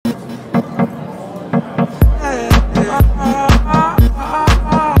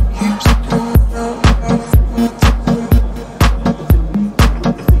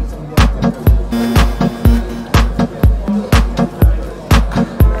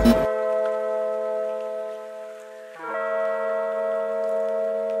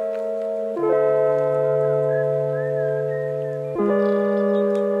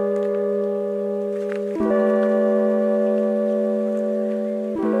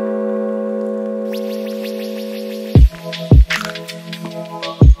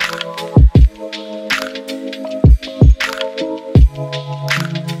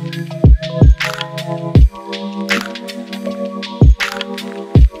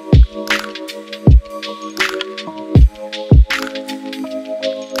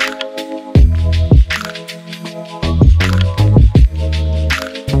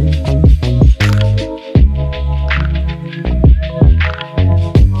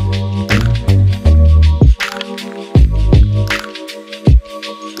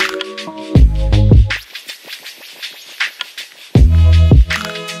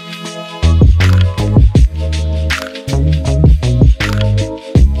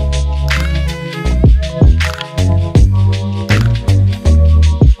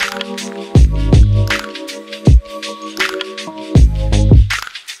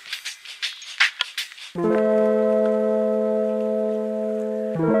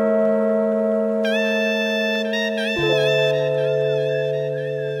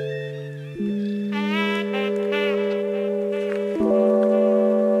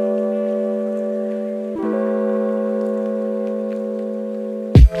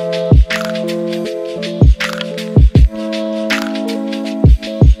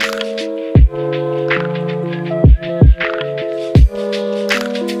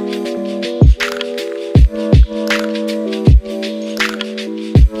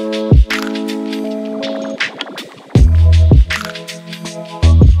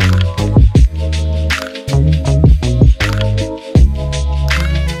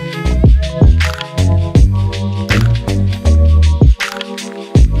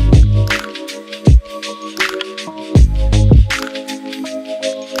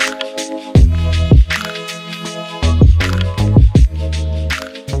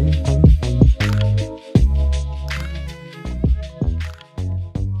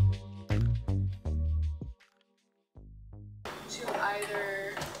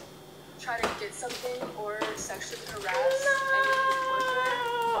Either try to get something or sexually harass any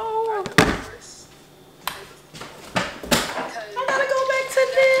workers. I gotta go back to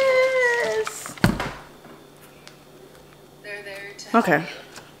this. They're there to okay.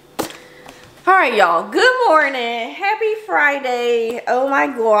 All right, y'all. Good morning. Happy Friday. Oh my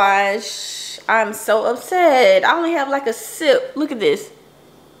gosh. I'm so upset. I only have like a sip. Look at this.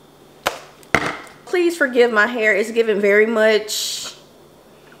 Please forgive my hair. It's giving very much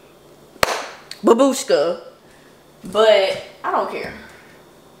babushka, but I don't care.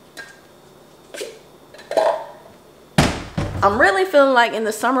 I'm really feeling like in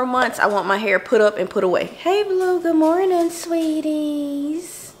the summer months, I want my hair put up and put away. Hey, Blue. Good morning,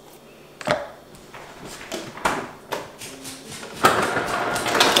 sweeties.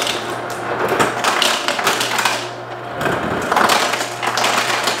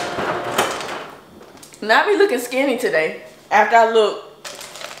 Now I be looking skinny today. After I look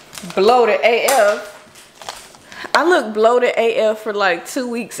bloated AF. I look bloated AF for like 2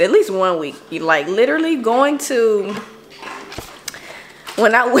 weeks, at least 1 week. Like literally going to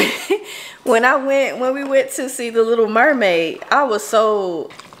when we went to see the Little Mermaid, I was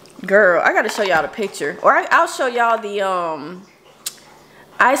so, girl, I gotta show y'all the picture. Or I'll show y'all the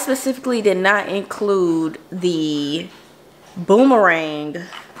I specifically did not include the boomerang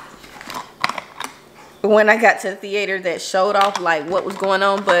when I got to the theater that showed off like what was going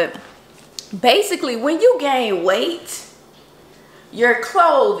on. But basically when you gain weight, your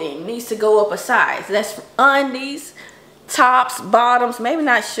clothing needs to go up a size. That's undies, tops, bottoms, maybe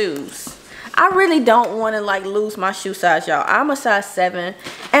not shoes. I really don't want to like lose my shoe size, y'all. I'm a size 7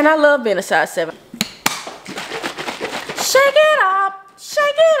 and I love being a size 7. Shake it up, shake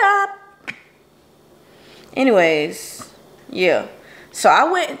it up. Anyways, yeah, so I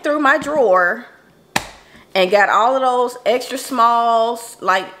went through my drawer and got all of those extra smalls.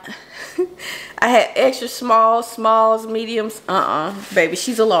 Like I had extra small, smalls, mediums. Baby,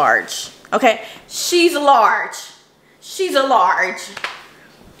 she's a large. Okay, she's a large. She's a large.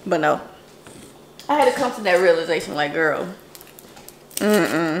 But no, I had to come to that realization, like, girl,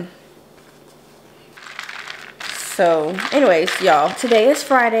 So anyways, y'all, today is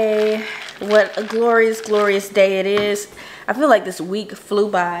Friday. What a glorious, glorious day it is. I feel like this week flew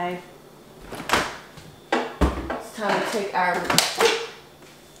by. Time to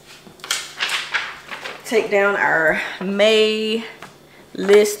take down our May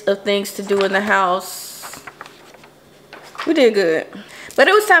list of things to do in the house. We did good, but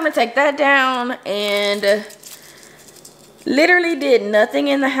it was time to take that down, and literally did nothing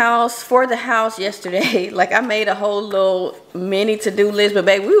in the house for the house yesterday. Like I made a whole little mini to-do list, but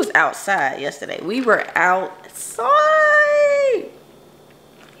baby, we was outside yesterday. We were outside,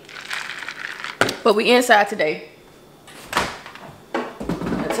 but we inside today.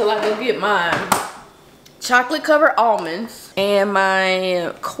 Until I go get my chocolate covered almonds and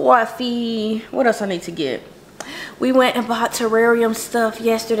my coffee. What else I need to get? We went and bought terrarium stuff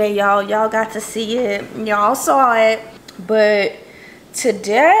yesterday, y'all. Y'all got to see it. Y'all saw it. But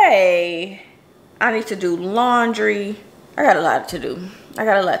today I need to do laundry. I got a lot to do. I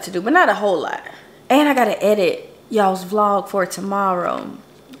got a lot to do, but not a whole lot. And I gotta edit y'all's vlog for tomorrow.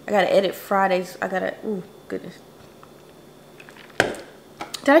 I gotta edit Fridays. I gotta, ooh, goodness.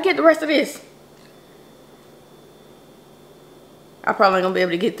 Did I get the rest of this? I probably ain't gonna be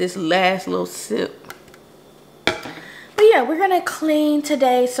able to get this last little sip. But yeah, we're gonna clean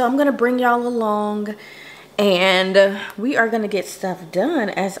today, so I'm gonna bring y'all along, and we are gonna get stuff done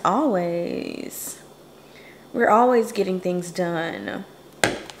as always. We're always getting things done.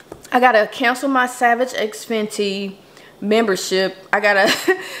 I gotta cancel my Savage X Fenty membership.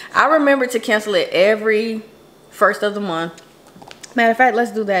 I remember to cancel it every first of the month. Matter of fact,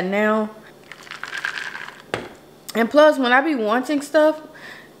 let's do that now. And plus, when I be wanting stuff,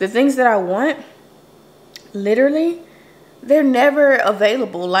 the things that I want, literally, they're never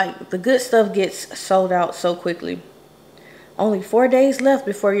available. Like, the good stuff gets sold out so quickly. Only 4 days left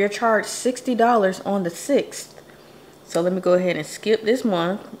before you're charged $60 on the 6th. So let me go ahead and skip this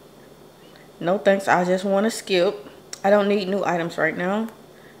month. No thanks, I just want to skip. I don't need new items right now.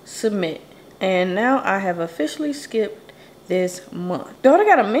 Submit. And now I have officially skipped this month. Daughter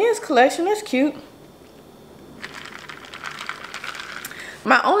got a men's collection. That's cute.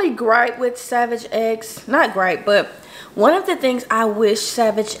 My only gripe with Savage X, not gripe, but one of the things I wish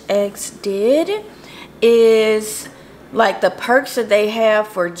Savage X did is like the perks that they have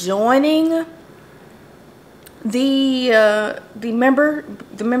for joining the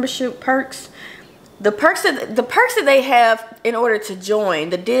membership perks. The perks that they have in order to join,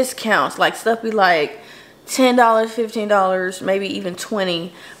 the discounts, like stuff be like $10, $15, maybe even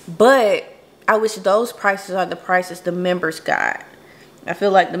 $20. But I wish those prices are the prices the members got. I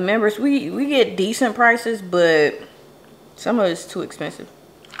feel like the members, we get decent prices, but some of it's too expensive.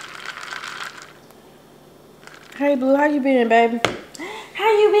 Hey Blue, how you been, baby?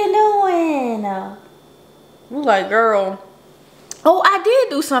 How you been doing? You like, girl. Oh, I did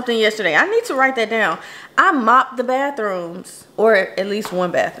do something yesterday. I need to write that down. I mopped the bathrooms, or at least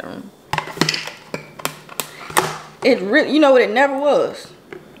one bathroom. It really, you know what it never was?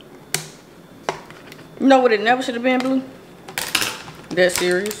 You know what it never should have been, Blue? That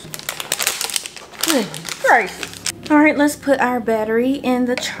serious? Gracious. All right, let's put our battery in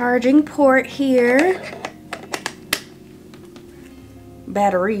the charging port here.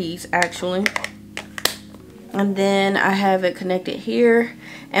 Batteries, actually. And then I have it connected here.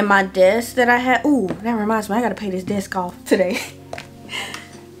 And my desk that I had. Ooh, that reminds me, I gotta pay this desk off today.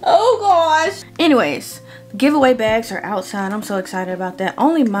 Oh gosh. Anyways, giveaway bags are outside. I'm so excited about that.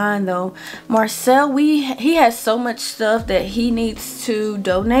 Only mine though. Marcel, he has so much stuff that he needs to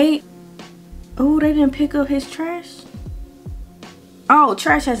donate. Oh, they didn't pick up his trash. Oh,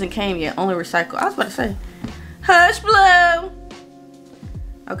 trash hasn't came yet. Only recycle. I was about to say, hush, Blue.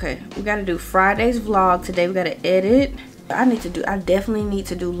 Okay, we gotta do Friday's vlog today. We gotta edit. I definitely need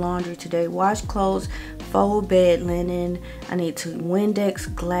to do laundry today. Wash clothes, fold bed linen. I need to Windex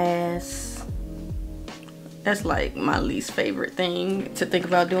glass. That's like my least favorite thing to think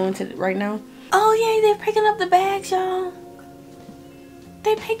about doing right now. Oh yay, they're picking up the bags, y'all.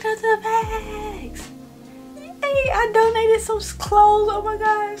 They picked up the bags. Hey, I donated some clothes. Oh my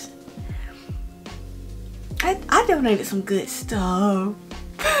gosh. I donated some good stuff.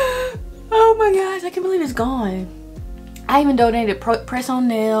 Oh my gosh, I can't believe it's gone. I even donated press-on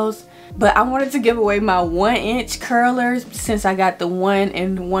nails, but I wanted to give away my 1-inch curlers since I got the 1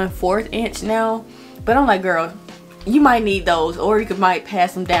 1/4 inch now. But I'm like, girl, you might need those, or you might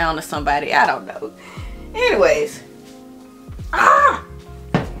pass them down to somebody. I don't know. Anyways, I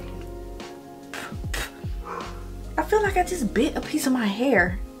feel like I just bit a piece of my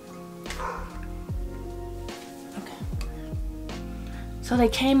hair. So they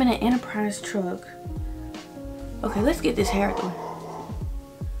came in an Enterprise truck. Okay, let's get this hair through.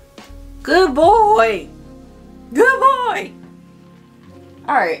 Good boy. Good boy.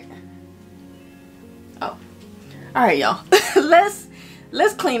 All right. Oh. All right, y'all. let's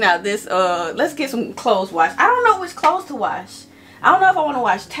clean out this. Let's get some clothes washed. I don't know which clothes to wash. I don't know if I want to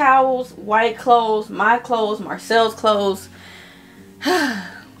wash towels, white clothes, my clothes, Marcel's clothes. I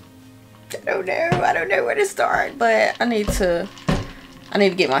don't know where to start, but I need to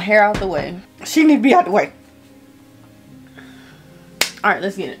get my hair out the way. She need to be out the way. All right,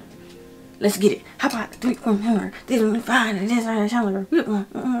 let's get it. Let's get it. How about 3 from her? This is fine. And this is fine. Be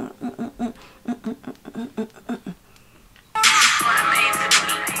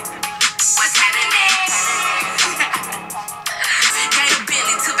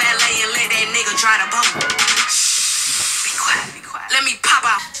quiet. Let me pop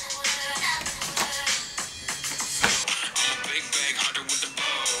out.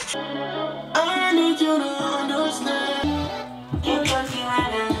 I need you to understand. You can feel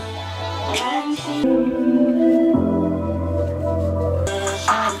it.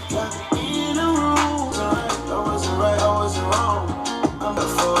 I wasn't right, I wasn't wrong. I'm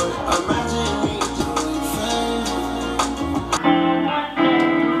before it. Imagine me doing fame.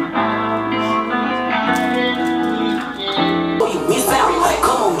 You miss out, like,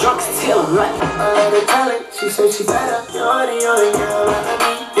 come on, drunk as hell, right? I let her tell it. She said she better. You're the only girl I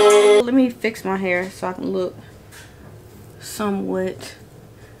need. Let me fix my hair so I can look somewhat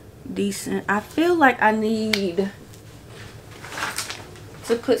decent. I feel like I need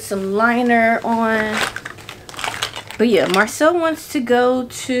to put some liner on. But yeah, Marcel wants to go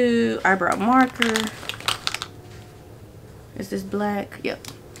to eyebrow marker. Is this black? Yep.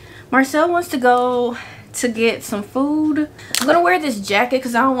 Marcel wants to go to get some food. I'm gonna wear this jacket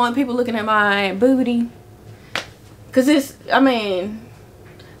because I don't want people looking at my booty. Cause this, I mean,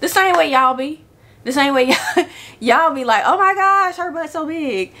 the same way y'all be. The same way y'all be like, oh my gosh, her butt's so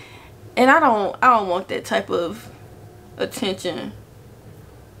big. And I don't want that type of attention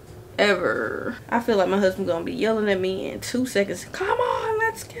ever. I feel like my husband gonna be yelling at me in 2 seconds. Come on,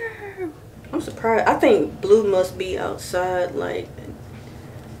 let's go. I'm surprised. I think Blue must be outside like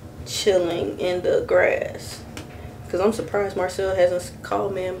chilling in the grass. Cause I'm surprised Marcel hasn't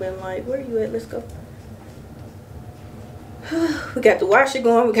called me and been like, where you at? Let's go. We got the washer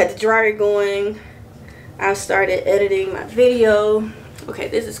going, we got the dryer going. I started editing my video. Okay,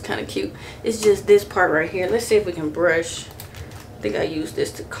 this is kind of cute. It's just this part right here. Let's see if we can brush. I think I used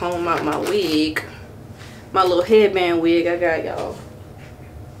this to comb out my wig. My little headband wig I got, y'all.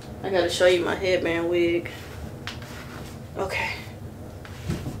 I gotta show you my headband wig. Okay.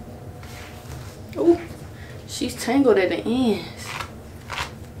 Ooh, she's tangled at the ends.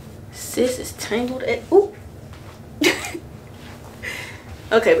 Sis is tangled at, ooh.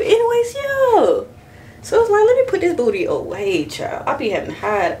 Okay, but anyways, yo. So it's like, let me put this booty away, child. I be having to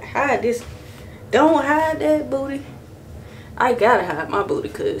hide this. Don't hide that booty. I gotta hide my booty,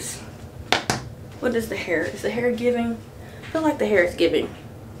 cause what is the hair? Is the hair giving? I feel like the hair is giving.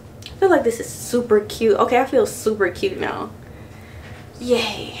 I feel like this is super cute. Okay, I feel super cute now.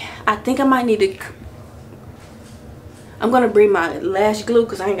 Yay. I think I might need to. I'm gonna bring my lash glue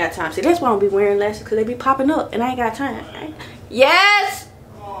because I ain't got time. See, that's why I don't be wearing lashes, because they be popping up and I ain't got time. Yes!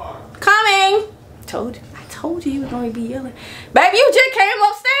 Coming! Told you. I told you he was gonna be yelling. Baby, you just came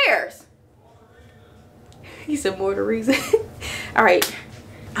upstairs. He said more the reason. Alright.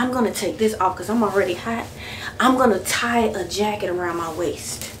 I'm gonna take this off because I'm already hot. I'm gonna tie a jacket around my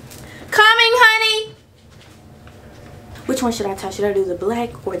waist. Coming, honey! Which one should I tie? Should I do the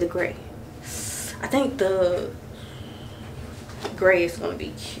black or the gray? I think the gray is gonna be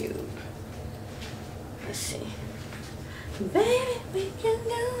cute. Let's see. Baby, we can do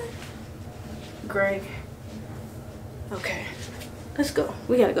it. Gray. Okay. Let's go.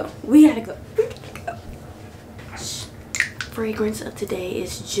 We gotta go. We gotta go. We gotta go. Fragrance of today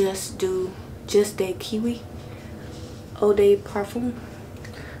is Just Day Kiwi Eau de Parfum.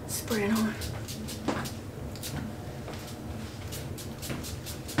 Spray it on.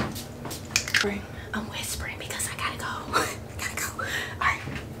 Whispering. I'm whispering because I gotta go. Gotta go. Alright.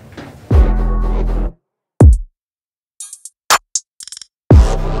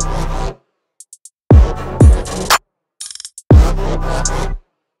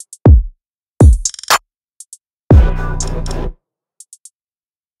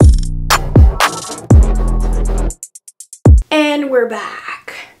 And we're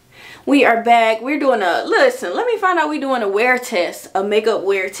back. We are back. We're doing a, listen, let me find out, we're doing a wear test, a makeup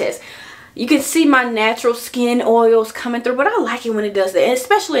wear test. You can see my natural skin oils coming through, but I like it when it does that,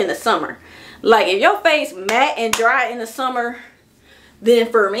 especially in the summer. Like if your face matte and dry in the summer, then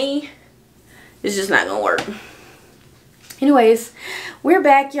for me, it's just not gonna work. Anyways, we're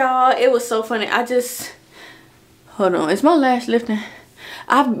back, y'all. It was so funny. Hold on, is my lash lifting?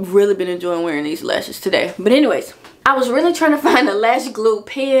 I've really been enjoying wearing these lashes today. But anyways, I was really trying to find a lash glue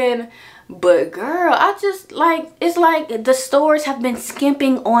pen, but girl, I just like, it's like the stores have been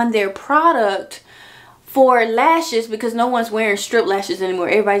skimping on their product for lashes because no one's wearing strip lashes anymore.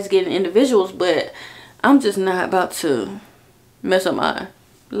 Everybody's getting individuals, but I'm just not about to mess up my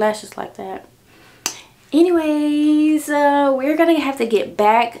lashes like that. Anyways, we're gonna have to get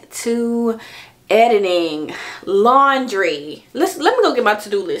back to editing, laundry. Let me go get my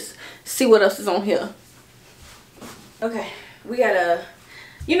to-do list, see what else is on here. Okay, we gotta,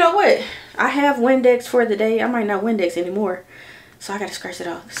 you know what, I have Windex for the day. I might not Windex anymore, so I gotta scratch it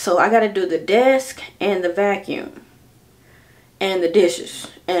off. So I gotta do the desk and the vacuum and the dishes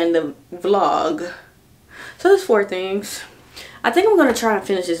and the vlog. So there's 4 things. I think I'm gonna try and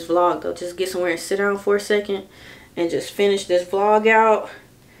finish this vlog though. Just get somewhere and sit down for a second and just finish this vlog out,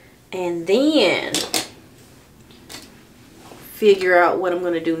 and then figure out what I'm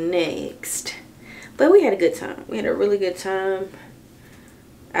gonna do next. But we had a good time. We had a really good time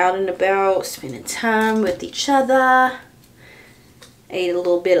out and about, spending time with each other. Ate a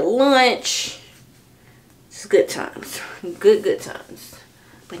little bit of lunch. It's good times. Good times.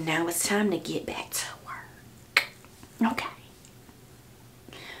 But now it's time to get back to work. Okay.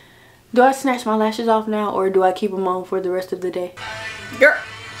 Do I snatch my lashes off now, or do I keep them on for the rest of the day? Girl.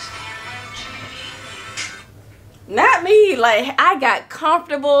 Not me. Like, I got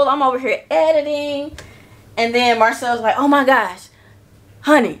comfortable. I'm over here editing. And then Marcel's like, oh my gosh,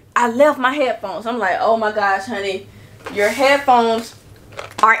 honey, I left my headphones. I'm like, oh my gosh, honey, your headphones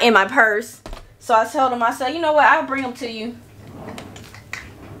are in my purse. So I told him, I said, you know what, I'll bring them to you.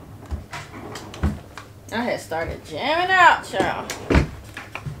 I had started jamming out, y'all.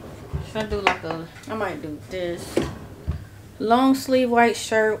 Should I do like a, I might do this. Long sleeve white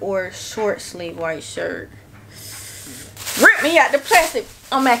shirt or short sleeve white shirt. Rip me out the plastic.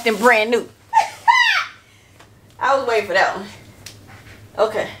 I'm acting brand new. I was waiting for that one.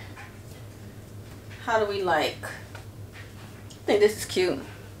 Okay. How do we like? I think this is cute.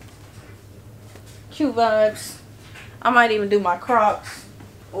 Cute vibes. I might even do my Crocs.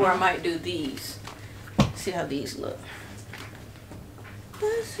 Or I might do these. See how these look.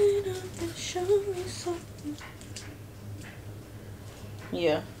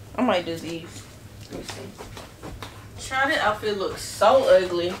 Yeah. I might do these. Let me see. Child, this outfit looks so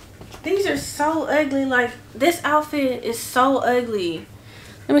ugly. These are so ugly. Like, this outfit is so ugly.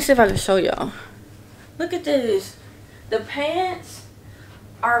 Let me see if I can show y'all. Look at this. The pants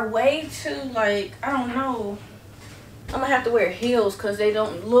are way too, like, I don't know. I'm gonna have to wear heels because they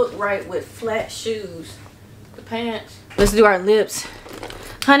don't look right with flat shoes. The pants. Let's do our lips.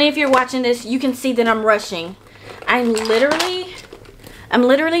 Honey, if you're watching this, you can see that I'm rushing. I'm literally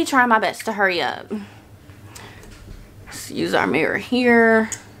trying my best to hurry up. Let's use our mirror here.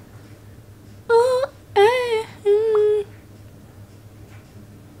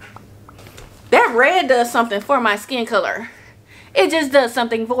 That red does something for my skin color. It just does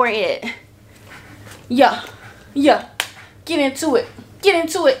something for it. Yeah. Get into it. Get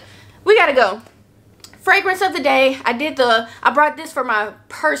into it. We gotta go. Fragrance of the day. I brought this for my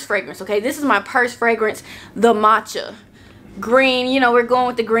purse fragrance, okay? This is my purse fragrance, the matcha. Green, you know, we're going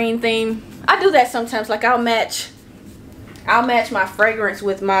with the green theme. I do that sometimes. Like, I'll match my fragrance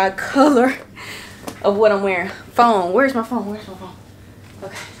with my color of what I'm wearing. Phone. Where's my phone? Where's my phone?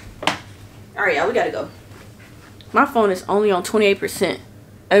 Okay. Alright, y'all, we gotta go. My phone is only on 28%.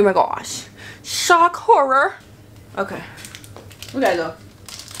 Oh my gosh. Shock horror. Okay. We gotta go.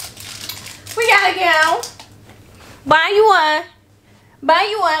 We gotta go. Buy you one. Buy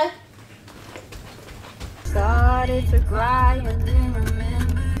you one. Started to cry and then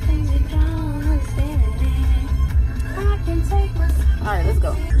remember things you don't understand. I can take my... Alright, let's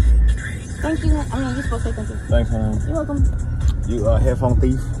go. Thank you. I mean, you're supposed to say thank you. Thanks, man. You're welcome. You headphone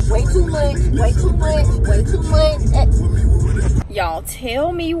thief? Way too much. Way too much. Way too much. Y'all,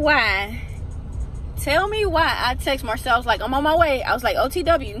 tell me why. Tell me why I text Marcel. I was like, I'm on my way. I was like,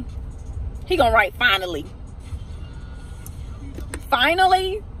 OTW. He gonna write finally.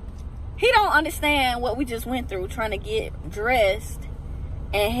 Finally? He don't understand what we just went through trying to get dressed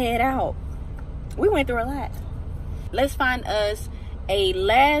and head out. We went through a lot. Let's find us a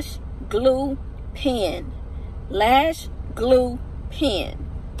lash glue pen. Lash glue pen.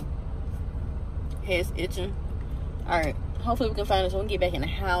 Head's itching. Alright. Hopefully we can find this when we get back in the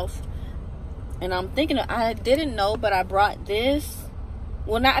house. And I'm thinking, I didn't know, but I brought this.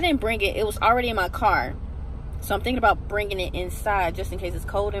 Well, no, I didn't bring it. It was already in my car. So I'm thinking about bringing it inside just in case it's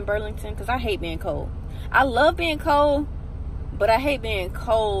cold in Burlington. Because I hate being cold. I love being cold, but I hate being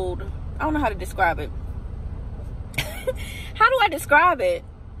cold. I don't know how to describe it. How do I describe it?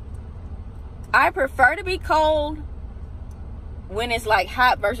 I prefer to be cold when it's like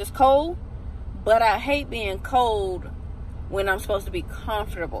hot versus cold. But I hate being cold when I'm supposed to be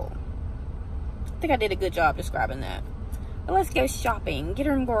comfortable. I think I did a good job describing that. But let's go shopping. Get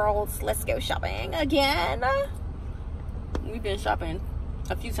them girls. Let's go shopping again. We've been shopping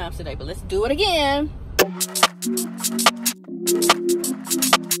a few times today, but let's do it again.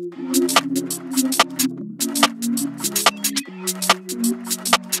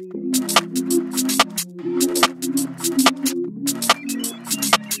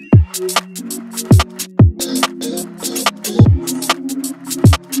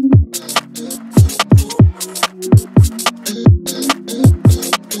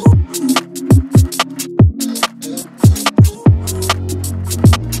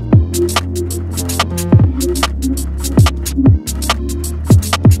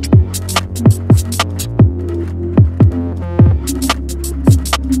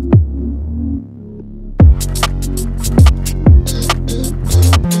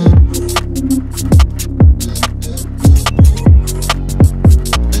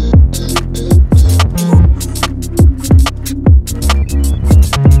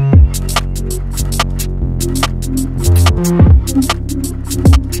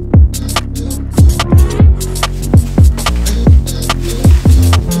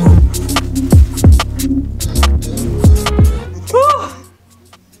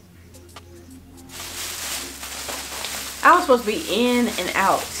 I was supposed to be in and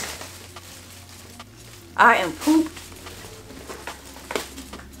out. I am pooped.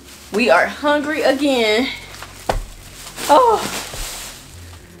 We are hungry again. Oh.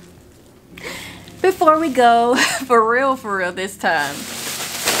 Before we go, for real this time,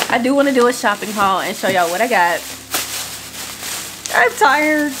 I do want to do a shopping haul and show y'all what I got. I'm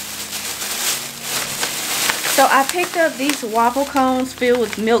tired. So I picked up these waffle cones filled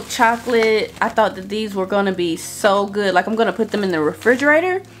with milk chocolate. I thought that these were going to be so good. Like, I'm going to put them in the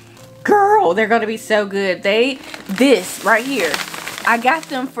refrigerator. Girl, they're going to be so good. This right here, I got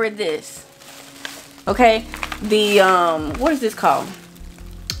them for this. Okay, the what is this called?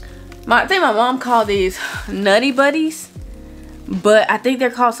 I think my mom called these Nutty Buddies, but I think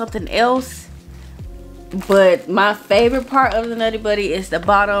they're called something else. But my favorite part of the Nutty Buddy is the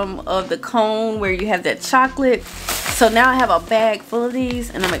bottom of the cone where you have that chocolate. So now I have a bag full of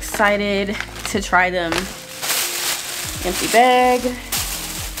these and I'm excited to try them. Empty bag.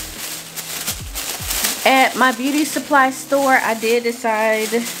 At my beauty supply store, I did decide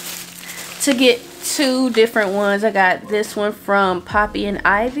to get 2 different ones. I got this one from Poppy and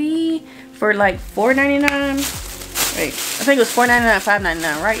Ivy for like $4.99. Wait, I think it was $4.99,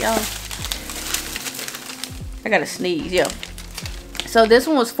 $5.99, right, y'all? I gotta sneeze, yeah. So this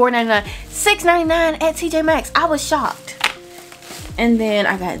one was $4.99, $6.99 at TJ Maxx. I was shocked. And then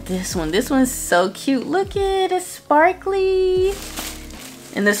I got this one. This one's so cute. Look at it, sparkly.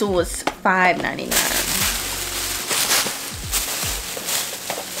 And this one was $5.99.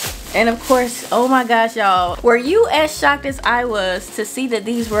 And of course, oh my gosh, y'all, were you as shocked as I was to see that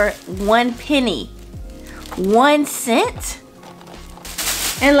these were 1 penny, 1 cent?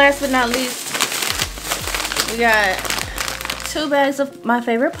 And last but not least, we got 2 bags of my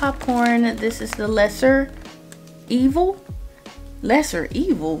favorite popcorn. This is the Lesser Evil. Lesser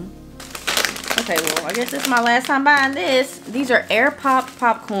Evil. Okay, well, I guess this is my last time buying this. These are air pop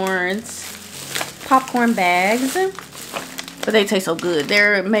popcorns, popcorn bags. But they taste so good.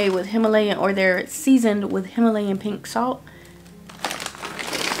 They're made with Himalayan, or they're seasoned with Himalayan pink salt.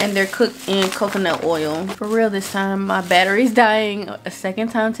 And they're cooked in coconut oil. For real this time, my battery's dying a second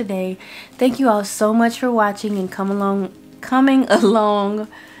time today. Thank you all so much for watching and coming along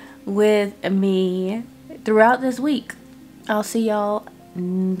with me throughout this week. I'll see y'all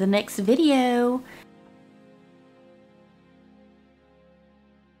in the next video.